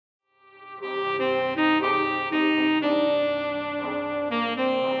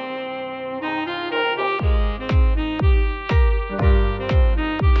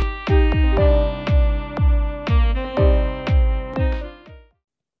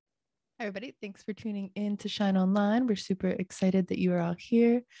Hi, everybody. Thanks for tuning in to Shine Online. We're super excited that you are all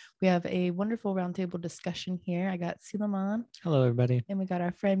here. We have a wonderful roundtable discussion here. I got Selomon. Hello, everybody. And we got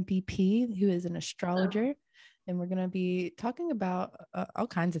our friend BP, who is an astrologer. And we're going to be talking about all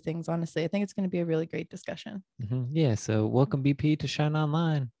kinds of things, honestly. I think it's going to be a really great discussion. Yeah, so welcome BP to Shine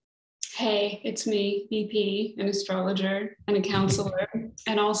Online. Hey, it's me, BP, an astrologer and a counselor,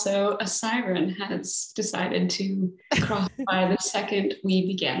 and also a siren has decided to cross by the second we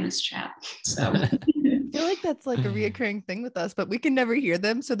began this chat. So I feel like that's like a reoccurring thing with us, but we can never hear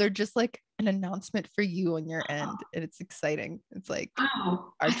them. So they're just like an announcement for you on your end. And it's exciting. It's like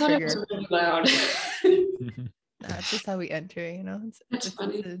wow, our I thought trigger. it was really loud. It's just how we enter, you know? That's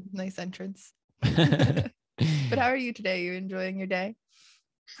funny. It's a nice entrance. But how are you today? You enjoying your day?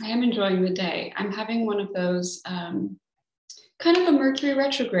 I am enjoying the day. I'm having one of those kind of a Mercury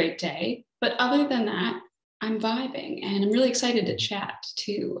retrograde day, but other than that, I'm vibing and I'm really excited to chat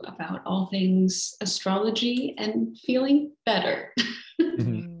too about all things astrology and feeling better.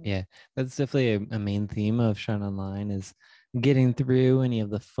 Yeah, that's definitely a main theme of Shine Online is getting through any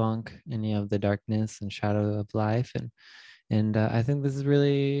of the funk, any of the darkness and shadow of life. And I think this is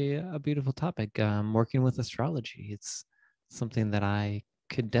really a beautiful topic. Working with astrology, it's something that I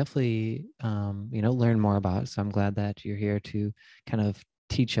could definitely, learn more about. So I'm glad that you're here to kind of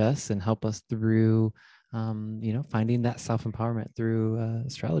teach us and help us through, finding that self-empowerment through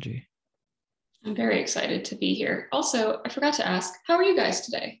astrology. I'm very excited to be here. Also, I forgot to ask, how are you guys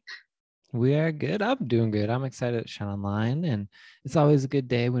today? We are good. I'm doing good. I'm excited to Shine Online. And it's always a good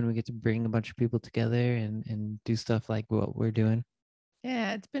day when we get to bring a bunch of people together and do stuff like what we're doing.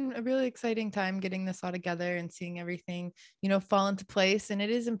 Yeah, it's been a really exciting time getting this all together and seeing everything, fall into place. And it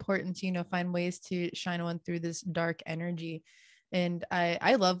is important to, find ways to shine on through this dark energy. And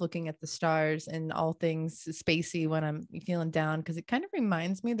I love looking at the stars and all things spacey when I'm feeling down, because it kind of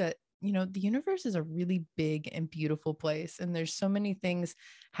reminds me that, the universe is a really big and beautiful place. And there's so many things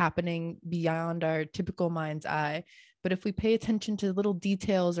happening beyond our typical mind's eye. But if we pay attention to little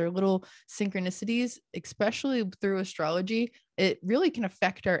details or little synchronicities, especially through astrology, it really can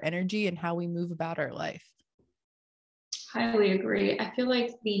affect our energy and how we move about our life. Highly agree. I feel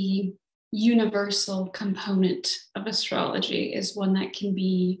like the universal component of astrology is one that can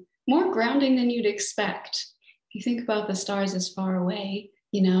be more grounding than you'd expect. If you think about the stars as far away,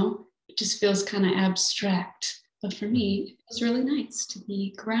 it just feels kind of abstract. But for me, it was really nice to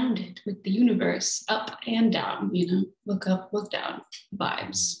be grounded with the universe up and down, look up, look down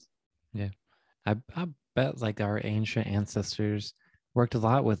vibes. Yeah. I bet like our ancient ancestors worked a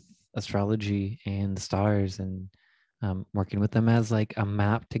lot with astrology and the stars and working with them as like a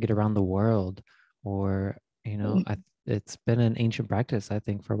map to get around the world, or, it's been an ancient practice, I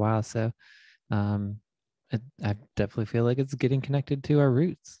think, for a while. So I definitely feel like it's getting connected to our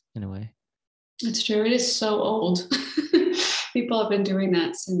roots in a way. It's true. It is so old. People have been doing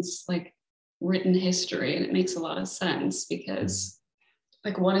that since like written history, and it makes a lot of sense because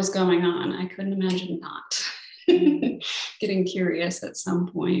like what is going on? I couldn't imagine not getting curious at some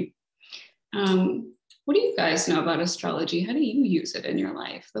point. What do you guys know about astrology? How do you use it in your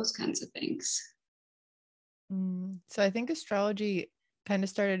life? Those kinds of things. So I think astrology kind of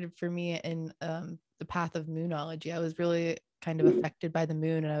started for me in the path of moonology. I was really kind of affected by the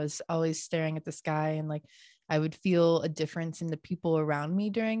moon, and I was always staring at the sky, and like I would feel a difference in the people around me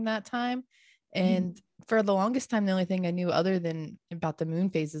during that time. And for the longest time, the only thing I knew other than about the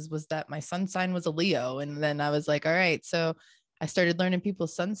moon phases was that my sun sign was a Leo. And then I was like, all right, so I started learning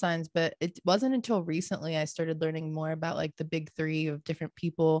people's sun signs, but it wasn't until recently I started learning more about like the big three of different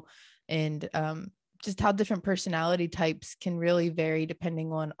people, and just how different personality types can really vary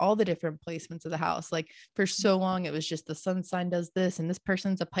depending on all the different placements of the house. Like for so long, it was just the sun sign does this, and this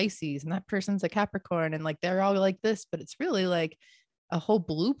person's a Pisces, and that person's a Capricorn, and like they're all like this, but it's really like a whole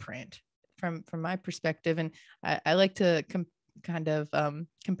blueprint from my perspective. And I like to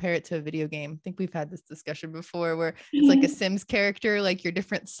compare it to a video game. I think we've had this discussion before where it's like a Sims character, like your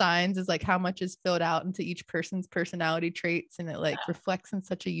different signs is like how much is filled out into each person's personality traits, and it like reflects in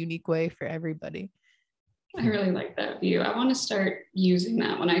such a unique way for everybody. I really like that view. I want to start using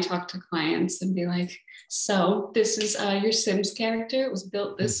that when I talk to clients and be like, so this is your Sims character. It was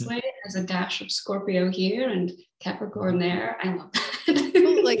built this way. There's a dash of Scorpio here and Capricorn there. I love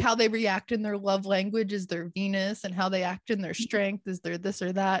that. Like how they react in their love language is their Venus, and how they act in their strength is their this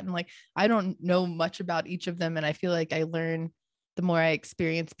or that. And like, I don't know much about each of them. And I feel like I learn the more I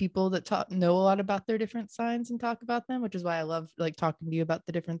experience people that know a lot about their different signs and talk about them, which is why I love like talking to you about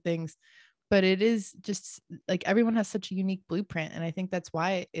the different things. but it is just like everyone has such a unique blueprint. And I think that's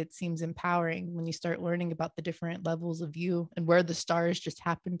why it seems empowering when you start learning about the different levels of you and where the stars just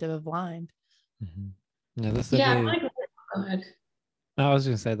happen to have lined. Mm-hmm. Yeah, that's Yeah, definitely. go ahead. I was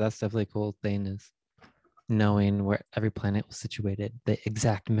gonna say that's definitely a cool thing, is knowing where every planet was situated the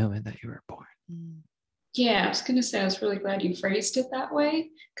exact moment that you were born. Yeah, I was going to say, I was really glad you phrased it that way,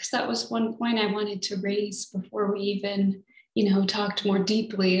 because that was one point I wanted to raise before we even, talked more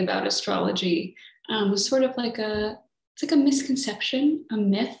deeply about astrology. Was sort of like it's like a misconception, a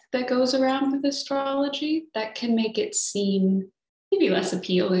myth that goes around with astrology that can make it seem maybe less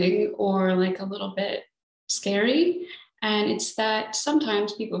appealing or like a little bit scary. And it's that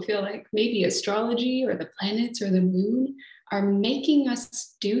sometimes people feel like maybe astrology or the planets or the moon are making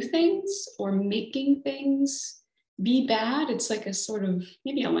us do things or making things be bad. It's like a sort of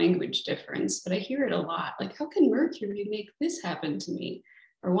maybe a language difference, but I hear it a lot. Like, how can Mercury make this happen to me?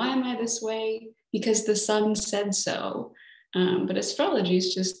 Or why am I this way? Because the sun said so. But astrology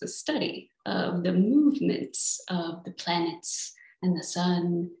is just the study of the movements of the planets and the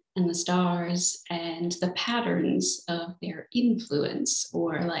sun and the stars and the patterns of their influence,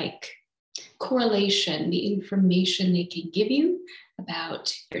 or like correlation, the information they can give you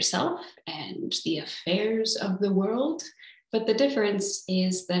about yourself and the affairs of the world. But the difference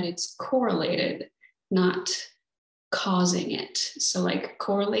is that it's correlated, not causing it. So, like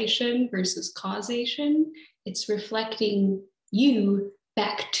correlation versus causation, it's reflecting you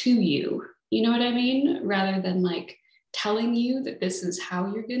back to you. You know what I mean? Rather than like telling you that this is how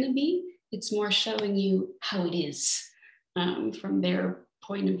you're going to be, it's more showing you how it is from their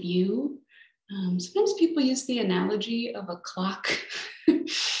point of view. Sometimes people use the analogy of a clock, and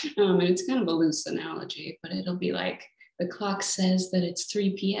it's kind of a loose analogy, but it'll be like the clock says that it's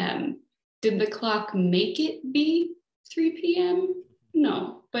 3 p.m. Did the clock make it be 3 p.m.?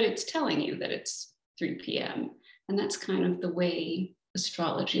 No, but it's telling you that it's 3 p.m. And that's kind of the way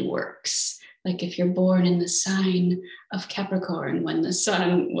astrology works. Like if you're born in the sign of Capricorn when the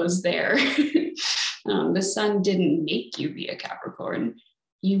sun was there, the sun didn't make you be a Capricorn.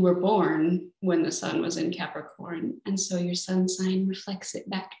 You were born when the sun was in Capricorn. And so your sun sign reflects it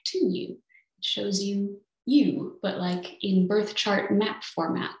back to you. It shows you, but like in birth chart map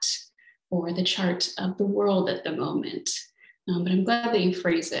format, or the chart of the world at the moment. But I'm glad that you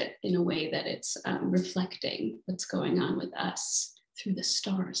phrase it in a way that it's reflecting what's going on with us through the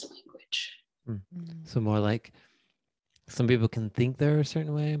stars language. So more like some people can think they're a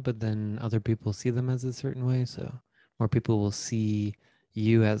certain way, but then other people see them as a certain way. So more people will see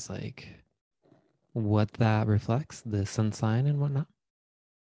you as like what that reflects, the sun sign and whatnot.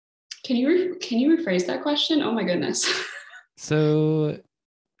 Can you rephrase that question? Oh my goodness. So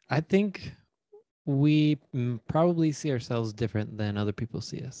I think we probably see ourselves different than other people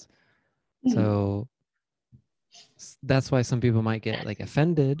see us. So that's why some people might get like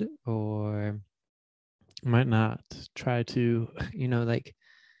offended or might not try to, like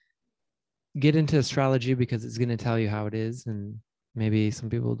get into astrology because it's going to tell you how it is. And maybe some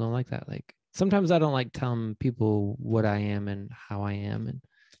people don't like that. Like sometimes I don't like telling people what I am and how I am and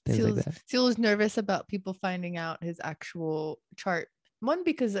things like that. Seal's nervous about people finding out his actual chart. One,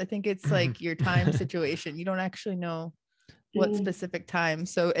 because I think it's like your time situation. You don't actually know what specific time.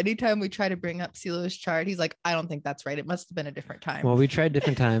 So anytime we try to bring up Silo's chart, he's like, I don't think that's right. It must have been a different time. Well, we tried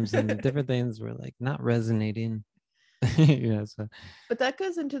different times and different things were like not resonating. So. But that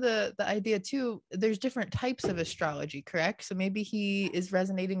goes into the idea too. There's different types of astrology, correct? So maybe he is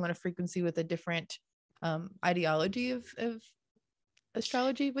resonating on a frequency with a different ideology of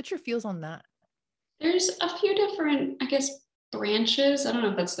astrology. What's your feels on that? There's a few different, I guess, branches. I don't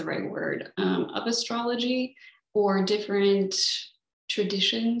know if that's the right word, of astrology, or different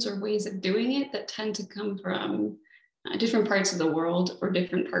traditions or ways of doing it that tend to come from different parts of the world or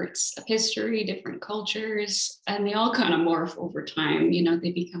different parts of history, different cultures, and they all kind of morph over time.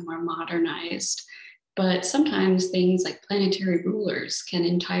 They become more modernized. But sometimes things like planetary rulers can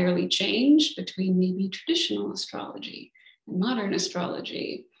entirely change between maybe traditional astrology and modern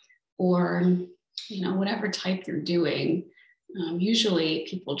astrology, or whatever type you're doing. Usually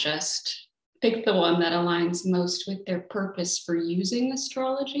people just pick the one that aligns most with their purpose for using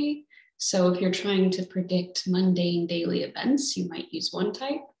astrology. So if you're trying to predict mundane daily events, you might use one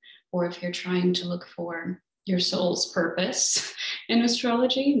type. Or if you're trying to look for your soul's purpose in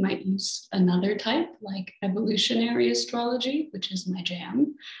astrology, you might use another type, like evolutionary astrology, which is my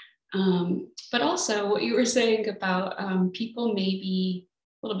jam. But also what you were saying about people maybe,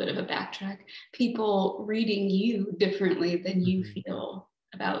 a little bit of a backtrack, people reading you differently than you feel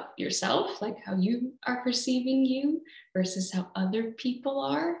about yourself, like how you are perceiving you. versus how other people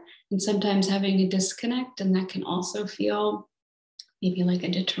are, and sometimes having a disconnect, and that can also feel maybe like a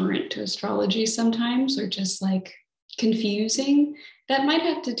deterrent to astrology sometimes, or just like confusing. That might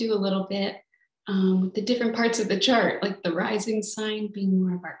have to do a little bit with the different parts of the chart, like the rising sign being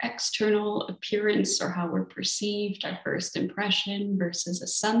more of our external appearance or how we're perceived, our first impression, versus a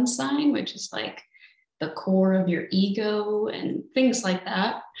sun sign, which is like the core of your ego and things like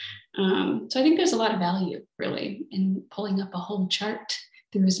that. So I think there's a lot of value really in pulling up a whole chart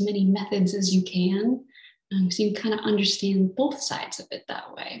through as many methods as you can. So you kind of understand both sides of it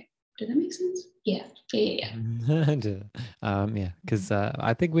that way. Did that make sense? Yeah. Because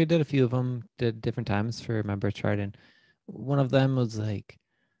I think we did a few of them, did different times for my birth chart, and one of them was like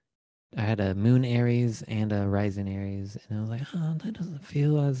I had a moon Aries and a rising Aries, and I was like, oh, that doesn't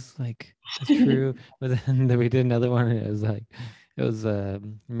feel as true. But then we did another one, and it was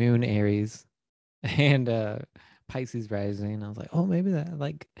moon Aries and Pisces rising. I was like, oh, maybe that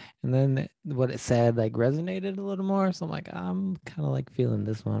and then what it said resonated a little more. So I'm like, I'm kind of feeling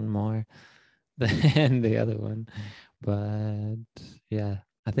this one more than the other one. But yeah,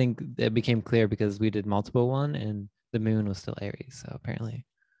 I think it became clear because we did multiple one and the moon was still Aries. So apparently.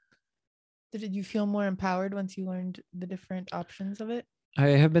 Did you feel more empowered once you learned the different options of it? I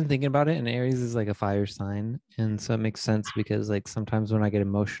have been thinking about it, and Aries is like a fire sign. And so it makes sense because sometimes when I get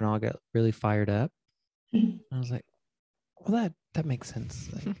emotional, I get really fired up. I was like, well, that makes sense.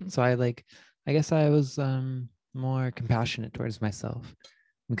 So I guess I was more compassionate towards myself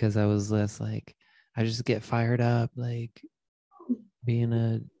because I was less I just get fired up, being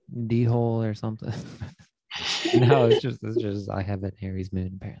a D-hole or something. No, it's just I have an Aries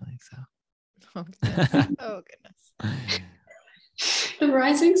moon apparently. So. Oh goodness. Oh goodness. The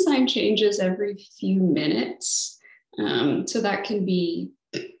rising sign changes every few minutes. So that can be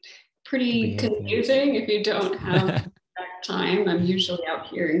pretty confusing if you don't have exact time. I'm usually out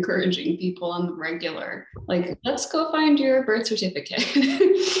here encouraging people on the regular, let's go find your birth certificate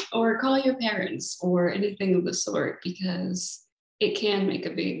or call your parents or anything of the sort, because it can make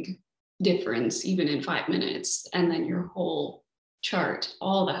a big difference even in 5 minutes. And then your whole chart,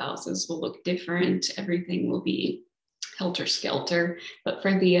 all the houses will look different. Everything will be helter skelter. But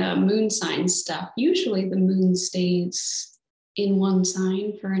for the moon sign stuff, usually the moon stays in one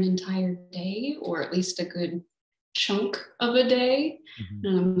sign for an entire day, or at least a good chunk of a day.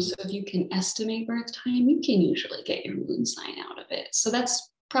 So if you can estimate birth time, you can usually get your moon sign out of it. So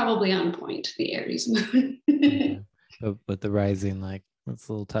that's probably on point, the Aries moon. Okay. But the rising, it's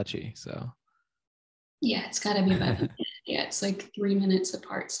a little touchy. So yeah, it's got to be about yeah, it's 3 minutes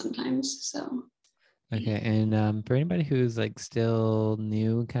apart sometimes. So okay, and for anybody who's still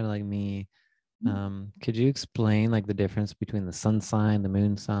new, kind of like me, could you explain the difference between the sun sign, the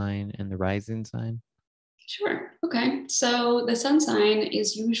moon sign, and the rising sign? Sure. Okay. So the sun sign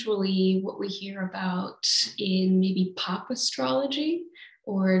is usually what we hear about in maybe pop astrology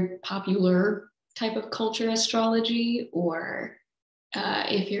or popular type of culture astrology, or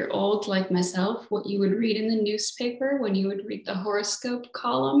if you're old like myself, what you would read in the newspaper when you would read the horoscope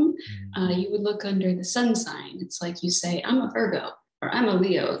column, you would look under the sun sign. It's like you say, I'm a Virgo or I'm a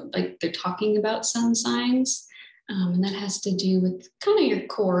Leo, they're talking about sun signs. And that has to do with kind of your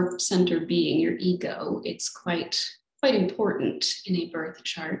core center being, your ego. It's quite important in a birth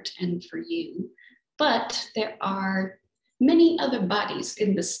chart and for you. But there are many other bodies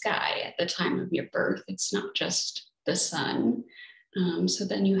in the sky at the time of your birth. It's not just the sun. So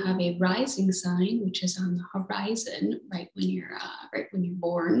then you have a rising sign, which is on the horizon right when you're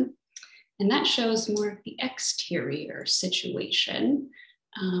born, and that shows more of the exterior situation.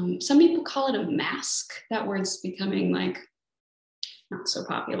 Some people call it a mask. That word's becoming not so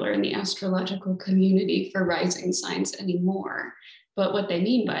popular in the astrological community for rising signs anymore. But what they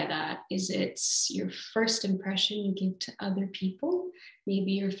mean by that is it's your first impression you give to other people,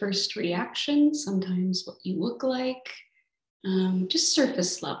 maybe your first reaction, sometimes what you look like. Just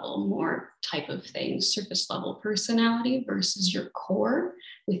surface level, more type of things, surface level personality versus your core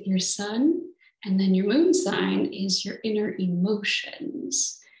with your sun. And then your moon sign is your inner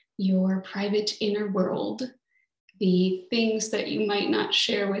emotions, your private inner world, the things that you might not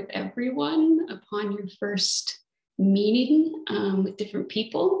share with everyone upon your first meeting with different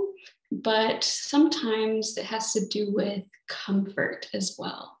people. But sometimes it has to do with comfort as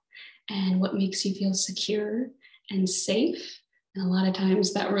well, and what makes you feel secure and safe. And a lot of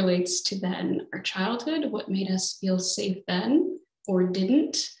times that relates to then our childhood, what made us feel safe then or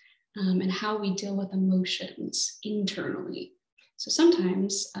didn't, and how we deal with emotions internally. So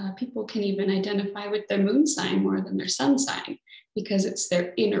sometimes people can even identify with their moon sign more than their sun sign because it's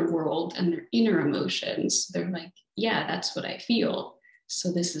their inner world and their inner emotions. They're like, yeah, that's what I feel.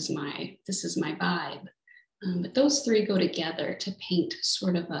 So this is my vibe. But those three go together to paint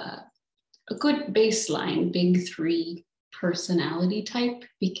sort of a good baseline, big three personality type,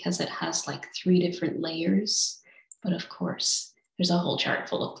 because it has like three different layers. But of course, there's a whole chart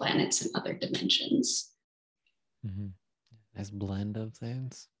full of planets and other dimensions. Mm-hmm. Nice blend of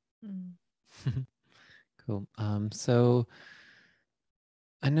things. Mm. Cool. So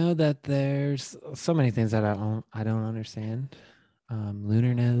I know that there's so many things that I don't understand.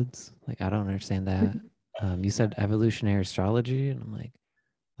 Lunar nodes, like I don't understand that. You said evolutionary astrology, and I'm like,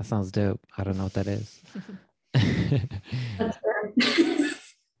 that sounds dope. I don't know what that is. That's fair. Do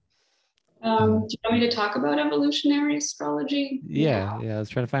you want me to talk about evolutionary astrology? Yeah. I was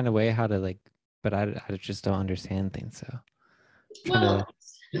trying to find a way how to like, but I just don't understand things. So Well,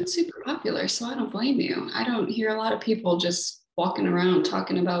 it's super popular, so I don't blame you. I don't hear a lot of people just walking around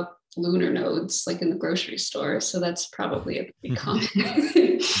talking about lunar nodes like in the grocery store. So that's probably a pretty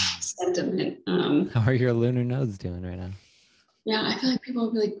common sentiment. How are your lunar nodes doing right now? Yeah, I feel like people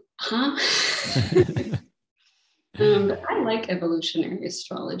will be like, huh? But I like evolutionary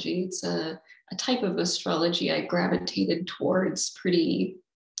astrology. It's a type of astrology I gravitated towards pretty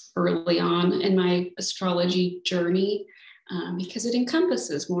early on in my astrology journey because it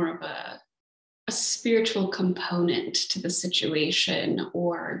encompasses more of a spiritual component to the situation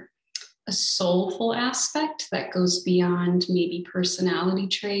or a soulful aspect that goes beyond maybe personality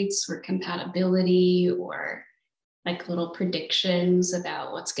traits or compatibility or like little predictions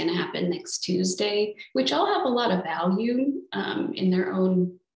about what's going to happen next Tuesday, which all have a lot of value in their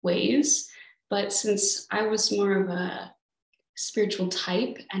own ways. But since I was more of a spiritual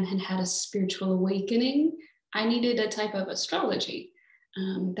type and had a spiritual awakening, I needed a type of astrology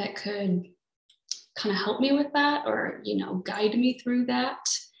that could kind of help me with that or, guide me through that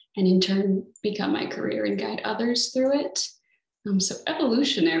and in turn become my career and guide others through it. So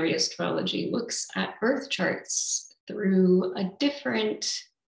evolutionary astrology looks at birth charts through a different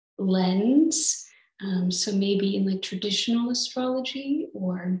lens. So maybe in like traditional astrology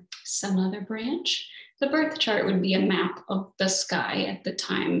or some other branch, the birth chart would be a map of the sky at the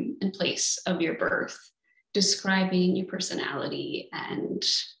time and place of your birth, describing your personality and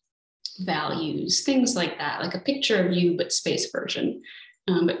values, things like that, like a picture of you, but space version.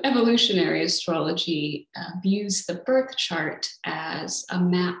 But evolutionary astrology views the birth chart as a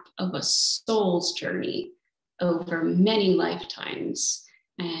map of a soul's journey over many lifetimes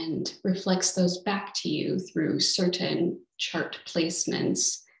and reflects those back to you through certain chart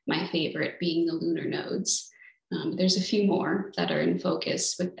placements, my favorite being the lunar nodes. There's a few more that are in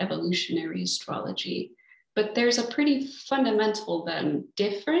focus with evolutionary astrology, but there's a pretty fundamental then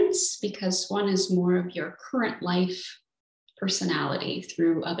difference because one is more of your current life personality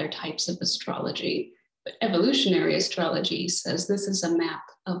through other types of astrology. But evolutionary astrology says this is a map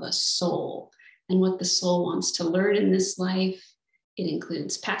of a soul and what the soul wants to learn in this life. It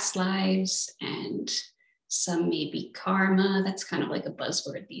includes past lives and some maybe karma. That's kind of like a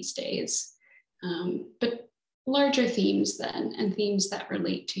buzzword these days. But larger themes then, and themes that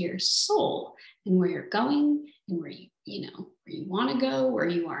relate to your soul and where you're going and where you want to go, where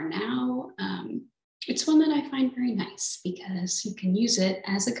you are now. It's one that I find very nice because you can use it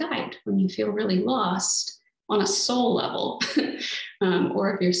as a guide when you feel really lost on a soul level,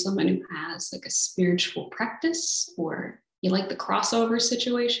 or if you're someone who has like a spiritual practice or you like the crossover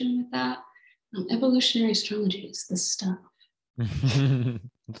situation with that. Evolutionary astrology is the stuff.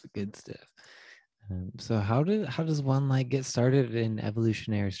 That's the good stuff. So how does one like get started in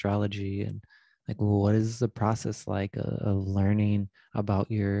evolutionary astrology, and like what is the process like of learning about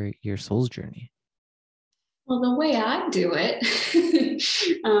your soul's journey? Well, the way I do it,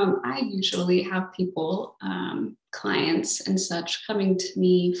 I usually have people, clients and such, coming to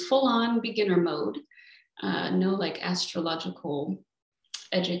me full on beginner mode, no like astrological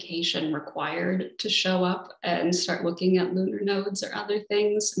education required to show up and start looking at lunar nodes or other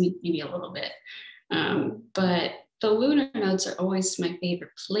things. I mean, maybe a little bit. But the lunar nodes are always my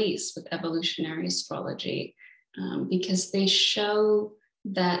favorite place with evolutionary astrology because they show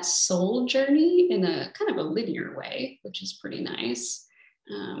that soul journey in a kind of a linear way, which is pretty nice.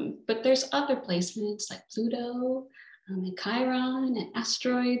 But there's other placements like Pluto and Chiron and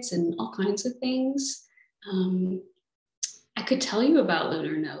asteroids and all kinds of things. I could tell you about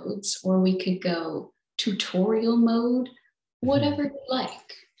lunar nodes, or we could go tutorial mode, whatever you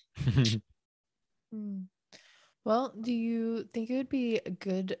like. Well, do you think it would be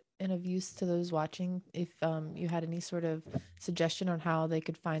good and of use to those watching if you had any sort of suggestion on how they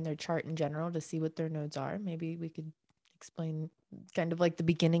could find their chart in general to see what their nodes are. Maybe we could explain kind of like the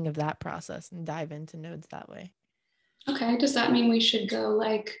beginning of that process and dive into nodes that way. Okay, does that mean we should go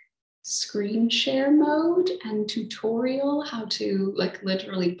like screen share mode and tutorial how to like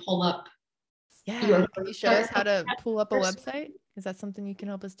literally pull up? Yeah, can you show us how to pull up a website? Is that something you can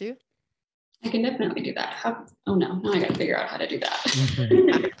help us do? I can definitely do that. Oh no, now I gotta figure out how to do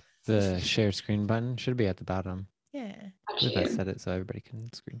that. The share screen button should be at the bottom. Yeah. I believe I set it so everybody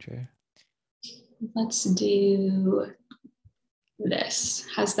can screen share. Let's do this.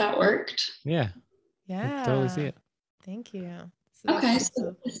 Has that worked? Yeah. Yeah. Totally see it. Thank you. Okay,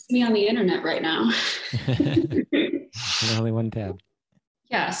 so it's me on the internet right now. Only one tab.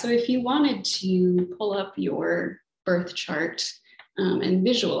 Yeah, so if you wanted to pull up your birth chart and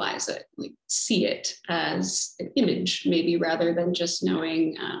visualize it, like see it as an image, maybe rather than just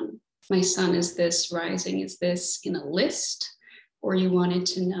knowing my sun is this, rising is this in a list, or you wanted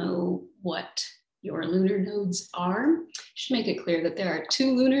to know what your lunar nodes are, you should make it clear that there are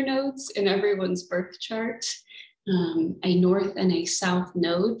 2 lunar nodes in everyone's birth chart. A north and a south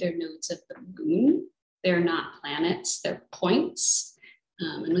node, they're nodes of the moon. They're not planets, they're points.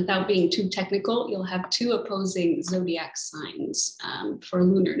 And without being too technical, you'll have 2 opposing zodiac signs for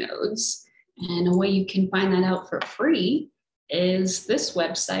lunar nodes. And a way you can find that out for free is this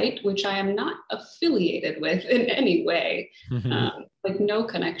website, which I am not affiliated with in any way, like no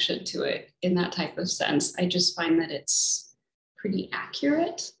connection to it in that type of sense. I just find that it's pretty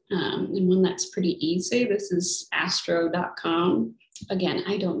accurate and one that's pretty easy. This is astro.com. Again,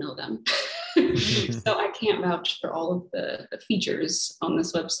 I don't know them. So I can't vouch for all of the features on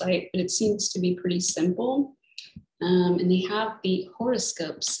this website, but it seems to be pretty simple. And they have the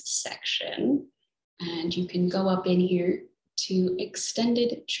horoscopes section, and you can go up in here to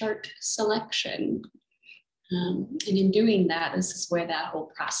extended chart selection. And in doing that, this is where that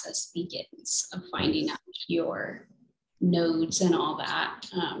whole process begins of finding out your nodes and all that.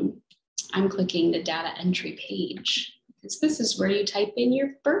 I'm clicking the data entry page, because this is where you type in your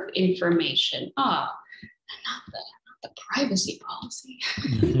birth information. Not the privacy policy.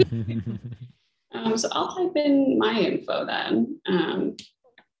 So I'll type in my info then,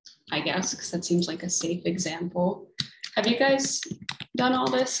 I guess, because that seems like a safe example. Have you guys done all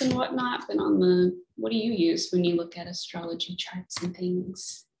this and whatnot? Been on what do you use when you look at astrology charts and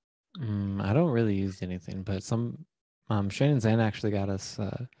things? I don't really use anything, but Shannon Zan actually got us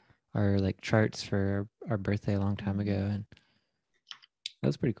our like charts for our birthday a long time ago, and that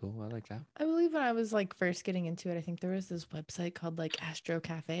was pretty cool. I like that. I believe when I was like first getting into it, I think there was this website called like Astro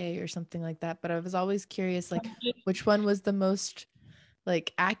Cafe or something like that, but I was always curious like which one was the most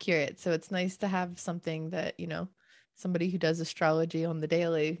like accurate. So it's nice to have something that, you know, somebody who does astrology on the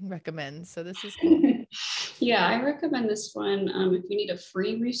daily recommends. So this is cool. Yeah, I recommend this one if you need a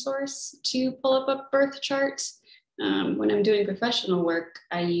free resource to pull up a birth chart. When I'm doing professional work,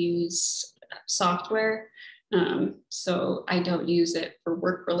 I use software. So I don't use it for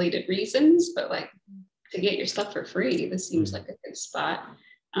work-related reasons, but like to get your stuff for free, this seems like a good spot.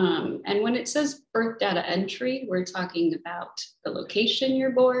 And when it says birth data entry, we're talking about the location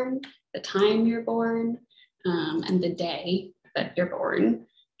you're born, the time you're born, and the day that you're born.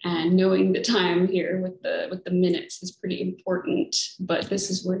 And knowing the time here with the minutes is pretty important, but this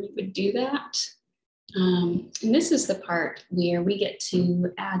is where you would do that. And this is the part where we get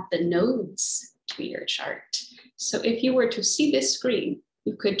to add the nodes to your chart. So if you were to see this screen,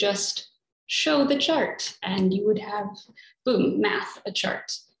 you could just show the chart and you would have, boom, math, a chart.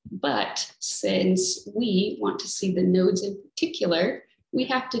 But since we want to see the nodes in particular, we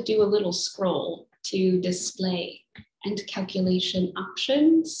have to do a little scroll to display and calculation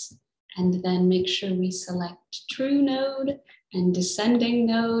options, and then make sure we select true node and descending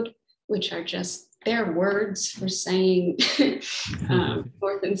node, which are just their words for saying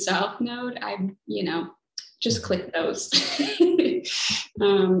north and south node. Just click those. And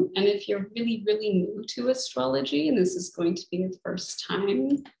if you're really, really new to astrology, and this is going to be your first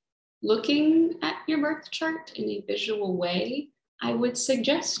time looking at your birth chart in a visual way, I would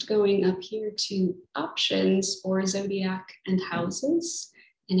suggest going up here to options for zodiac and houses,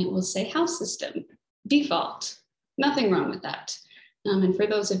 and it will say house system, default. Nothing wrong with that. And for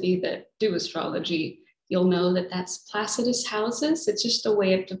those of you that do astrology, you'll know that that's Placidus houses. It's just a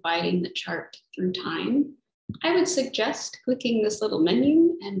way of dividing the chart through time. I would suggest clicking this little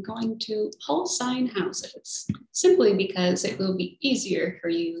menu and going to whole sign houses, simply because it will be easier for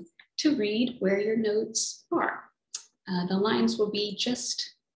you to read where your nodes are. The lines will be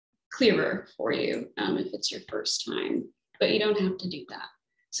just clearer for you if it's your first time, but you don't have to do that.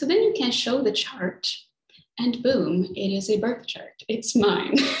 So then you can show the chart, and boom, it is a birth chart. It's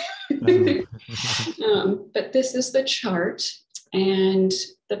mine. But this is the chart. And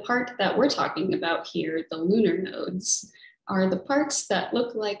the part that we're talking about here, the lunar nodes, are the parts that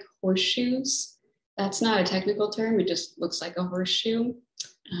look like horseshoes. That's not a technical term, it just looks like a horseshoe.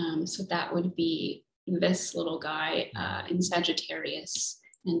 So that would be this little guy in Sagittarius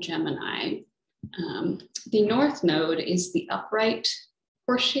and Gemini. The north node is the upright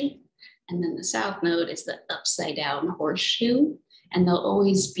horseshoe, and then the south node is the upside down horseshoe, and they'll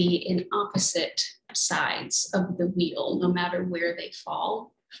always be in opposite sides of the wheel, no matter where they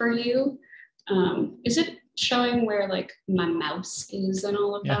fall for you. Is it showing where like my mouse is and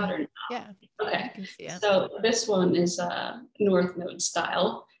all of that or not? Yeah. Okay. You can see it. So this one is a north node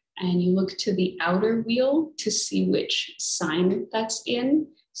style, and you look to the outer wheel to see which sign that's in.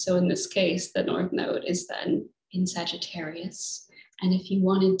 So in this case, the north node is then in Sagittarius. And if you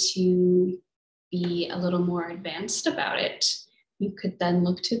wanted to be a little more advanced about it, you could then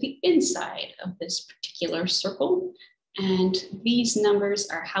look to the inside of this particular circle. And these numbers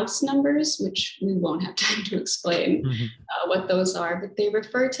are house numbers, which we won't have time to explain what those are, but they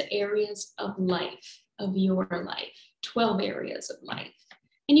refer to areas of life, of your life, 12 areas of life.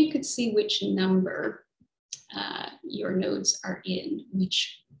 And you could see which number your nodes are in,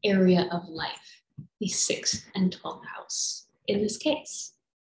 which area of life, the 6th and 12th house in this case.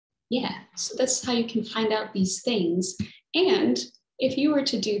 Yeah, so that's how you can find out these things. And if you were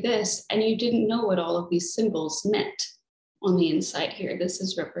to do this and you didn't know what all of these symbols meant on the inside here, this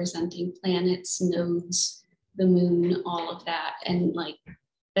is representing planets, nodes, the moon, all of that. And like,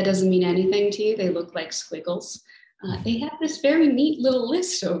 that doesn't mean anything to you. They look like squiggles. They have this very neat little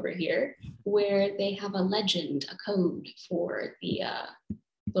list over here where they have a legend, a code for the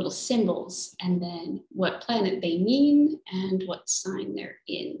little symbols, and then what planet they mean and what sign they're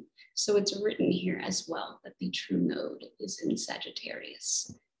in. So it's written here as well that the true node is in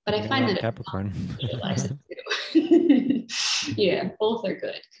Sagittarius. But I find that Capricorn. Realize it too. Yeah, both are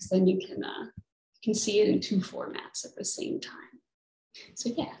good because then you can see it in 2 formats at the same time.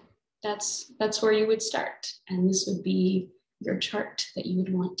 So yeah, that's where you would start, and this would be your chart that you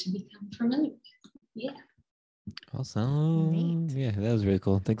would want to become familiar with. Yeah. Awesome. Neat. Yeah, that was really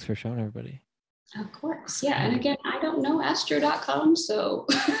cool. Thanks for showing everybody. Of course, yeah. And again, I don't know astro.com, so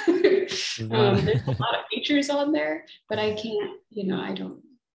there's a lot of features on there, but I can't, I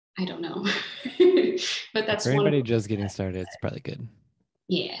don't know. But that's for anybody just getting started, it's probably good.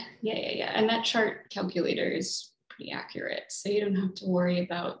 Yeah. And that chart calculator is pretty accurate, so you don't have to worry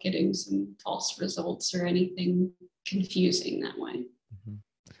about getting some false results or anything confusing that way. Mm-hmm.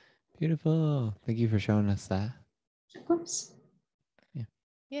 Beautiful. Thank you for showing us that. Of course.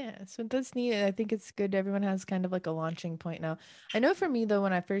 Yeah, so that's neat. I think it's good. Everyone has kind of like a launching point now. I know for me, though,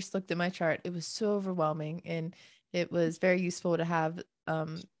 when I first looked at my chart, it was so overwhelming, and it was very useful to have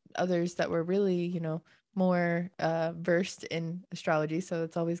others that were really, more versed in astrology. So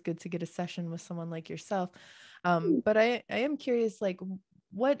it's always good to get a session with someone like yourself. But I am curious, like,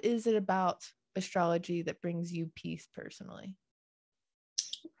 what is it about astrology that brings you peace personally?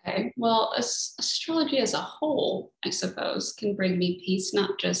 Okay, well, astrology as a whole, I suppose, can bring me peace,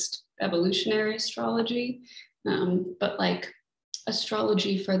 not just evolutionary astrology, but like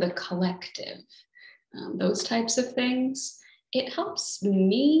astrology for the collective, those types of things. It helps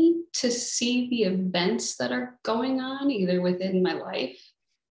me to see the events that are going on either within my life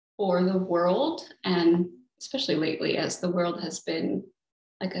or the world, and especially lately as the world has been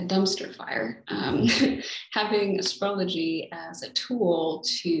like a dumpster fire, having astrology as a tool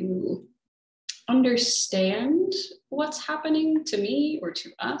to understand what's happening to me or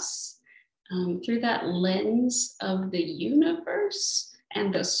to us through that lens of the universe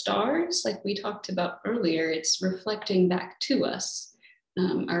and the stars, like we talked about earlier. It's reflecting back to us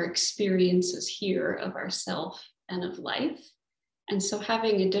our experiences here of ourself and of life. And so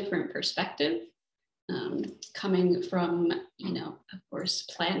having a different perspective coming from, of course,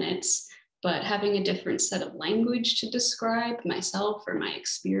 planets, but having a different set of language to describe myself or my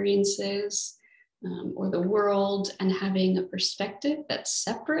experiences or the world, and having a perspective that's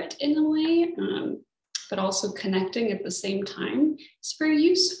separate in a way, but also connecting at the same time, is very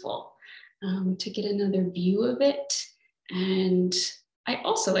useful to get another view of it. And I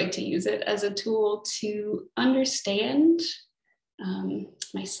also like to use it as a tool to understand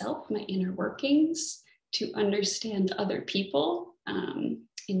myself, my inner workings, to understand other people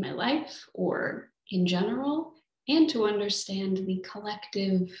in my life or in general, and to understand the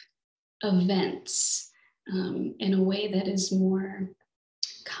collective events in a way that is more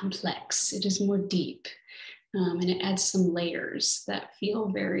complex, it is more deep. And it adds some layers that feel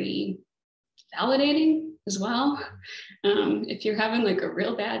very validating as well. If you're having like a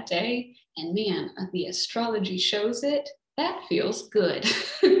real bad day and man, the astrology shows it, that feels good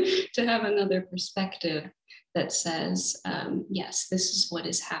to have another perspective that says, yes, this is what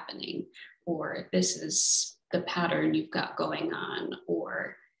is happening, or this is the pattern you've got going on,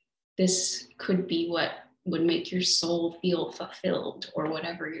 or this could be what would make your soul feel fulfilled, or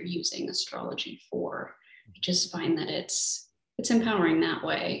whatever you're using astrology for. I just find that it's empowering that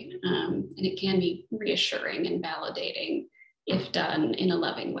way, and it can be reassuring and validating if done in a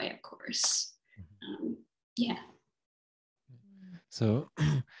loving way, of course. Yeah. So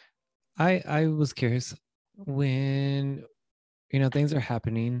I was curious when, things are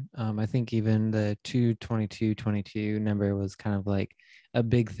happening. I think even the 22222 number was kind of like a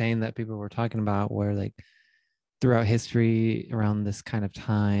big thing that people were talking about, where like throughout history around this kind of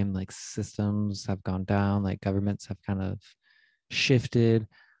time, like systems have gone down, like governments have kind of shifted.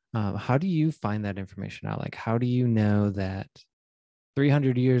 How do you find that information out? Like, how do you know that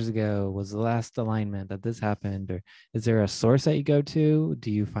 300 years ago was the last alignment that this happened? Or is there a source that you go to?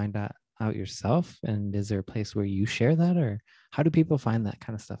 Do you find that out yourself? And is there a place where you share that? Or how do people find that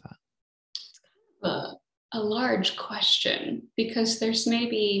kind of stuff out? A large question, because there's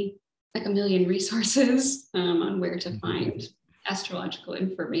maybe like a million resources on where to find astrological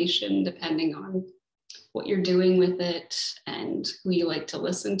information, depending on what you're doing with it and who you like to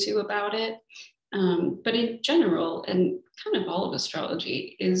listen to about it. But in general, and kind of all of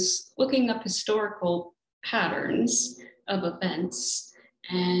astrology, is looking up historical patterns of events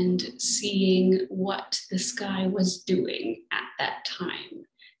and seeing what the sky was doing at that time.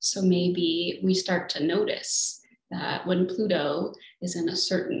 So maybe we start to notice that when Pluto is in a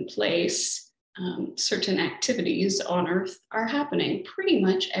certain place, certain activities on Earth are happening pretty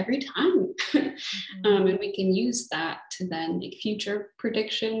much every time. And we can use that to then make future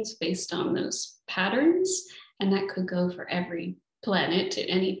predictions based on those patterns. And that could go for every planet in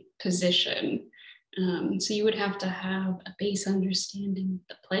any position. So you would have to have a base understanding of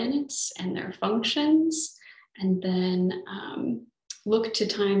the planets and their functions, and then look to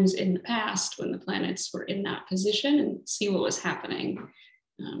times in the past when the planets were in that position and see what was happening.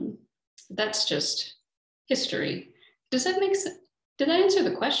 That's just history. Does that make sense? Did I answer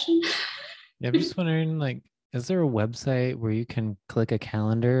the question? Yeah, I'm just wondering, like, is there a website where you can click a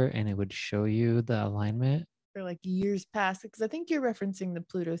calendar and it would show you the alignment? For like years past, because I think you're referencing the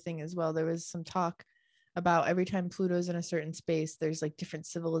Pluto thing as well. There was some talk about every time Pluto's in a certain space, there's like different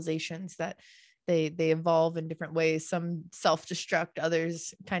civilizations that they evolve in different ways. Some self-destruct,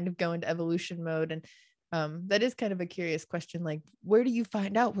 others kind of go into evolution mode. And that is kind of a curious question. Like, where do you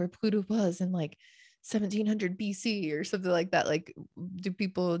find out where Pluto was in like 1700 BC or something like that? Like, do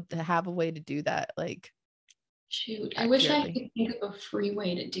people have a way to do that? Like, shoot, I wish I could think of a free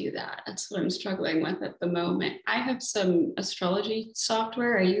way to do that. That's what I'm struggling with at the moment. I have some astrology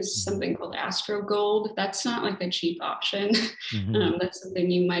software. I use something called Astrogold. That's not like a cheap option. That's something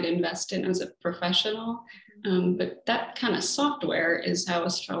you might invest in as a professional. But that kind of software is how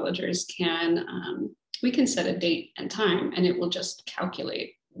astrologers can, we can set a date and time, and it will just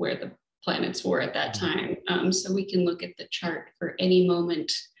calculate where the planets were at that time. So we can look at the chart for any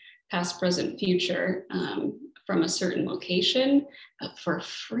moment, past, present, future, from a certain location, but for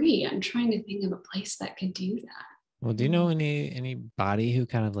free. I'm trying to think of a place that could do that. Well, do you know anybody who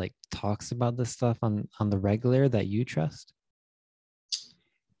kind of like talks about this stuff on the regular that you trust?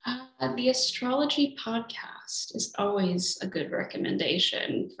 The astrology podcast is always a good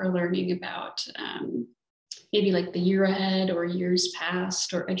recommendation for learning about maybe like the year ahead or years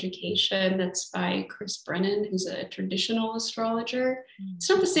past or education. That's by Chris Brennan, who's a traditional astrologer. It's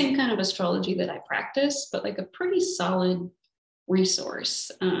not the same kind of astrology that I practice, but like a pretty solid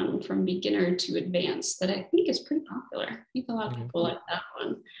resource from beginner to advanced that I think is pretty popular. I think a lot of people like that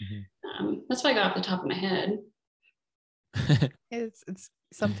one. That's why I got off the top of my head. It's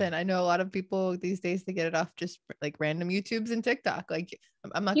something. I know a lot of people these days, they get it off just like random YouTubes and TikTok. Like,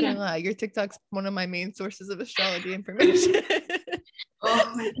 I'm not gonna lie, your TikTok's one of my main sources of astrology information.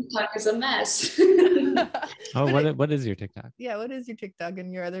 Oh, my TikTok is a mess. What is your TikTok? Yeah, what is your TikTok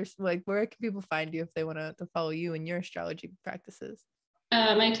and your others? Like, where can people find you if they want to follow you and your astrology practices?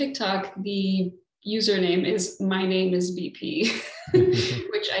 My TikTok, the username is my name is VP,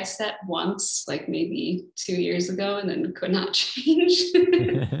 which I set once, like maybe 2 years ago, and then could not change.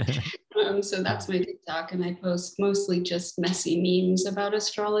 So that's my TikTok, and I post mostly just messy memes about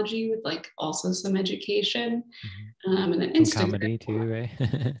astrology with like also some education, and then Instagram. Some comedy too, right?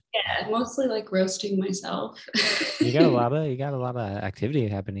 Yeah, mostly like roasting myself. You got a lot of activity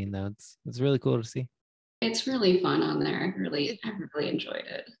happening though. It's really cool to see. It's really fun on there. I really enjoyed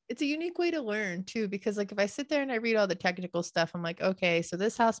it. It's a unique way to learn too, because like if I sit there and I read all the technical stuff, I'm like, okay, so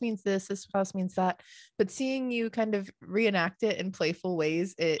this house means this house means that. But seeing you kind of reenact it in playful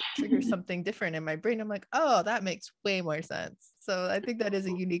ways, it triggers something different in my brain. I'm like, oh, that makes way more sense. So I think that is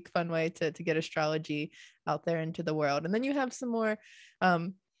a unique, fun way to get astrology out there into the world. And then you have some more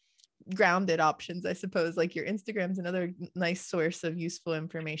grounded options, I suppose, like your Instagram's another nice source of useful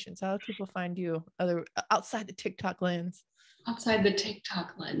information. So how do people find you outside the TikTok lens? Outside the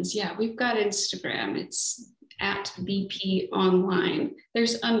TikTok lens, yeah, we've got Instagram. It's at BP Online.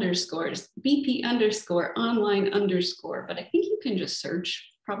 There's underscores, BP underscore online underscore, but I think you can just search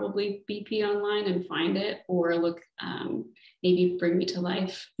probably BP Online and find it, or look, maybe Bring Me to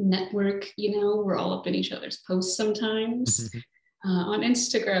Life Network. We're all up in each other's posts sometimes. On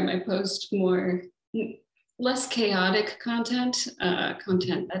Instagram, I post less chaotic content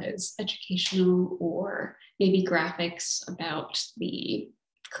that is educational, or maybe graphics about the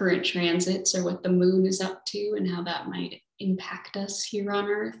current transits or what the moon is up to and how that might impact us here on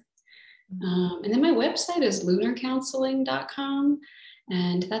Earth. And then my website is lunarcounseling.com.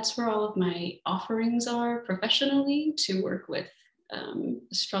 And that's where all of my offerings are professionally, to work with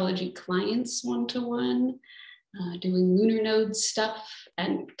astrology clients one-to-one. Doing lunar node stuff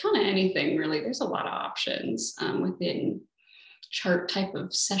and kind of anything really. There's a lot of options within chart type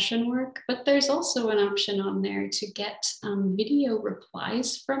of session work, but there's also an option on there to get video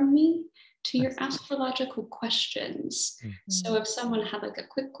replies from me to your astrological questions. So if someone had like a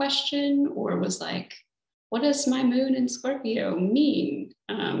quick question, or was like, what does my moon in Scorpio mean?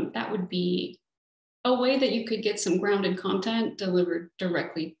 That would be a way that you could get some grounded content delivered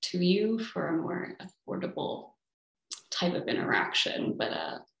directly to you for a more affordable type of interaction. But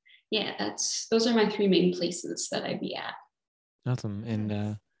yeah, those are my three main places that I'd be at. Awesome.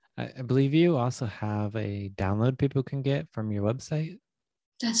 And I believe you also have a download people can get from your website.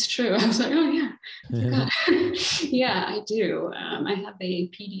 That's true. I was like, oh yeah, I forgot. Yeah, I do. I have a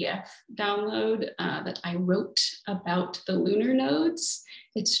PDF download that I wrote about the lunar nodes.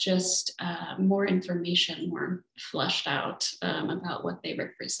 It's just more information, more fleshed out about what they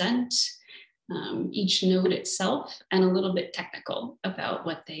represent, each node itself, and a little bit technical about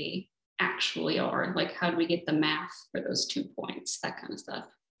what they actually are. Like, how do we get the math for those 2 points, that kind of stuff.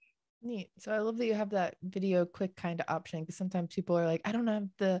 Neat. So I love that you have that video quick kind of option, because sometimes people are like, I don't have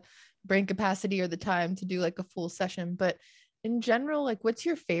the brain capacity or the time to do like a full session. But in general, like, what's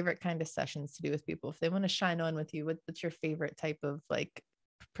your favorite kind of sessions to do with people? If they want to shine on with you, what's your favorite type of like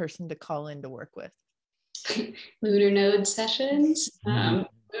person to call in to work with? Lunar node sessions.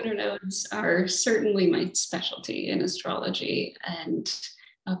 Lunar nodes are certainly my specialty in astrology and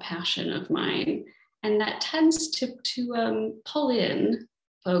a passion of mine. And that tends to pull in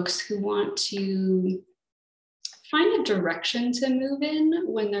folks who want to find a direction to move in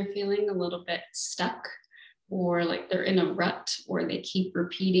when they're feeling a little bit stuck, or like they're in a rut, or they keep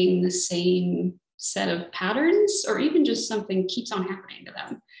repeating the same set of patterns, or even just something keeps on happening to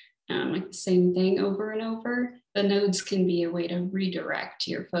them, like the same thing over and over. The nodes can be a way to redirect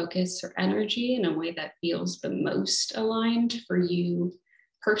your focus or energy in a way that feels the most aligned for you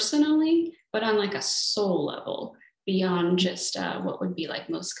personally, but on like a soul level, beyond just what would be like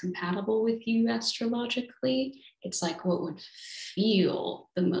most compatible with you astrologically. It's like what would feel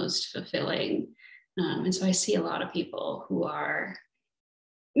the most fulfilling. And so I see a lot of people who are,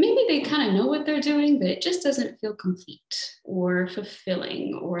 maybe they kind of know what they're doing, but it just doesn't feel complete or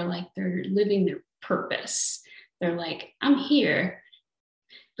fulfilling, or like they're living their purpose. They're like, I'm here,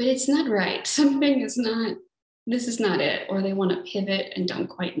 but it's not right. Something is not, this is not it. Or they want to pivot and don't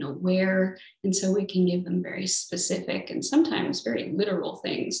quite know where. And so we can give them very specific and sometimes very literal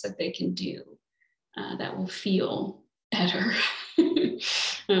things that they can do that will feel better.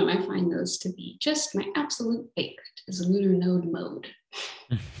 I find those to be just my absolute favorite, is lunar node mode.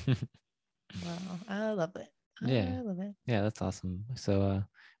 Wow, I love it. I love it. Yeah, that's awesome. So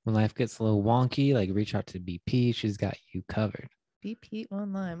when life gets a little wonky, like, reach out to BP. She's got you covered. BP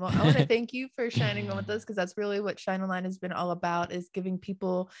Online. Well, I want to thank you for shining on with us, because that's really what Shine Online has been all about, is giving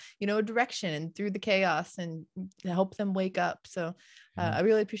people, a direction through the chaos and to help them wake up. So I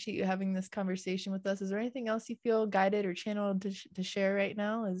really appreciate you having this conversation with us. Is there anything else you feel guided or channeled to share right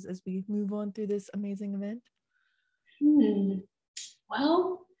now as we move on through this amazing event?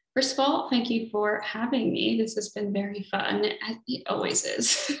 Well, first of all, thank you for having me. This has been very fun, as it always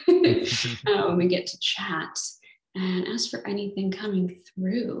is, when we get to chat. And as for anything coming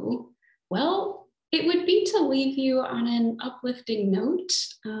through, well, it would be to leave you on an uplifting note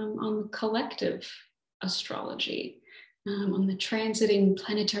on collective astrology. on the transiting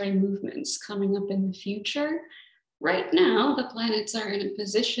planetary movements coming up in the future. Right now, the planets are in a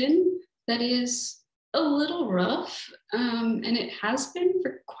position that is a little rough, and it has been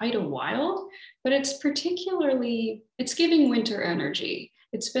for quite a while, but it's giving winter energy.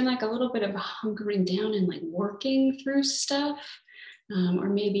 It's been like a little bit of a hunkering down and like working through stuff, or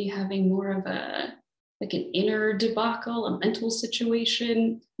maybe having more of like an inner debacle, a mental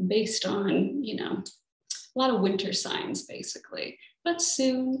situation based on, a lot of winter signs, basically. But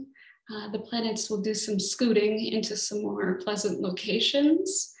soon, the planets will do some scooting into some more pleasant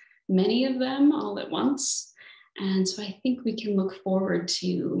locations, many of them all at once. And so I think we can look forward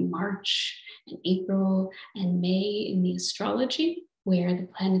to March and April and May in the astrology, where the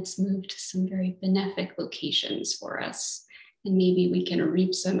planets move to some very benefic locations for us. And maybe we can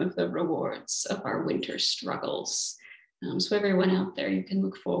reap some of the rewards of our winter struggles. So everyone out there, you can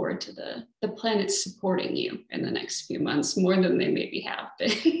look forward to the planets supporting you in the next few months more than they maybe have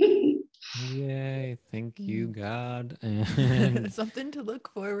been. Yay, thank you, God. And something to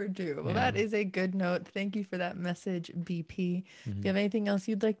look forward to. Well, that is a good note. Thank you for that message, BP. Do you have anything else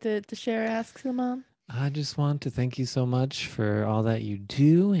you'd like to share or ask Selomon? I just want to thank you so much for all that you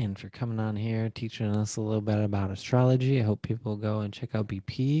do and for coming on here, teaching us a little bit about astrology. I hope people go and check out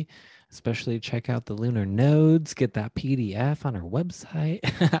BP, especially check out the lunar nodes, get that PDF on our website.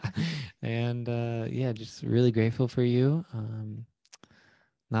 And yeah, just really grateful for you.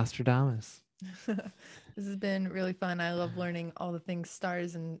 Nostradamus. This has been really fun. I love learning all the things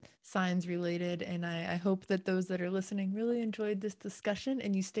stars and signs related. And I hope that those that are listening really enjoyed this discussion,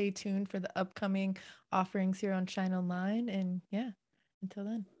 and you stay tuned for the upcoming offerings here on Shine Online. And yeah, until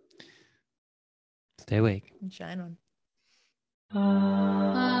then, stay awake and shine on.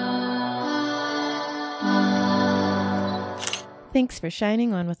 Thanks for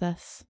shining on with us.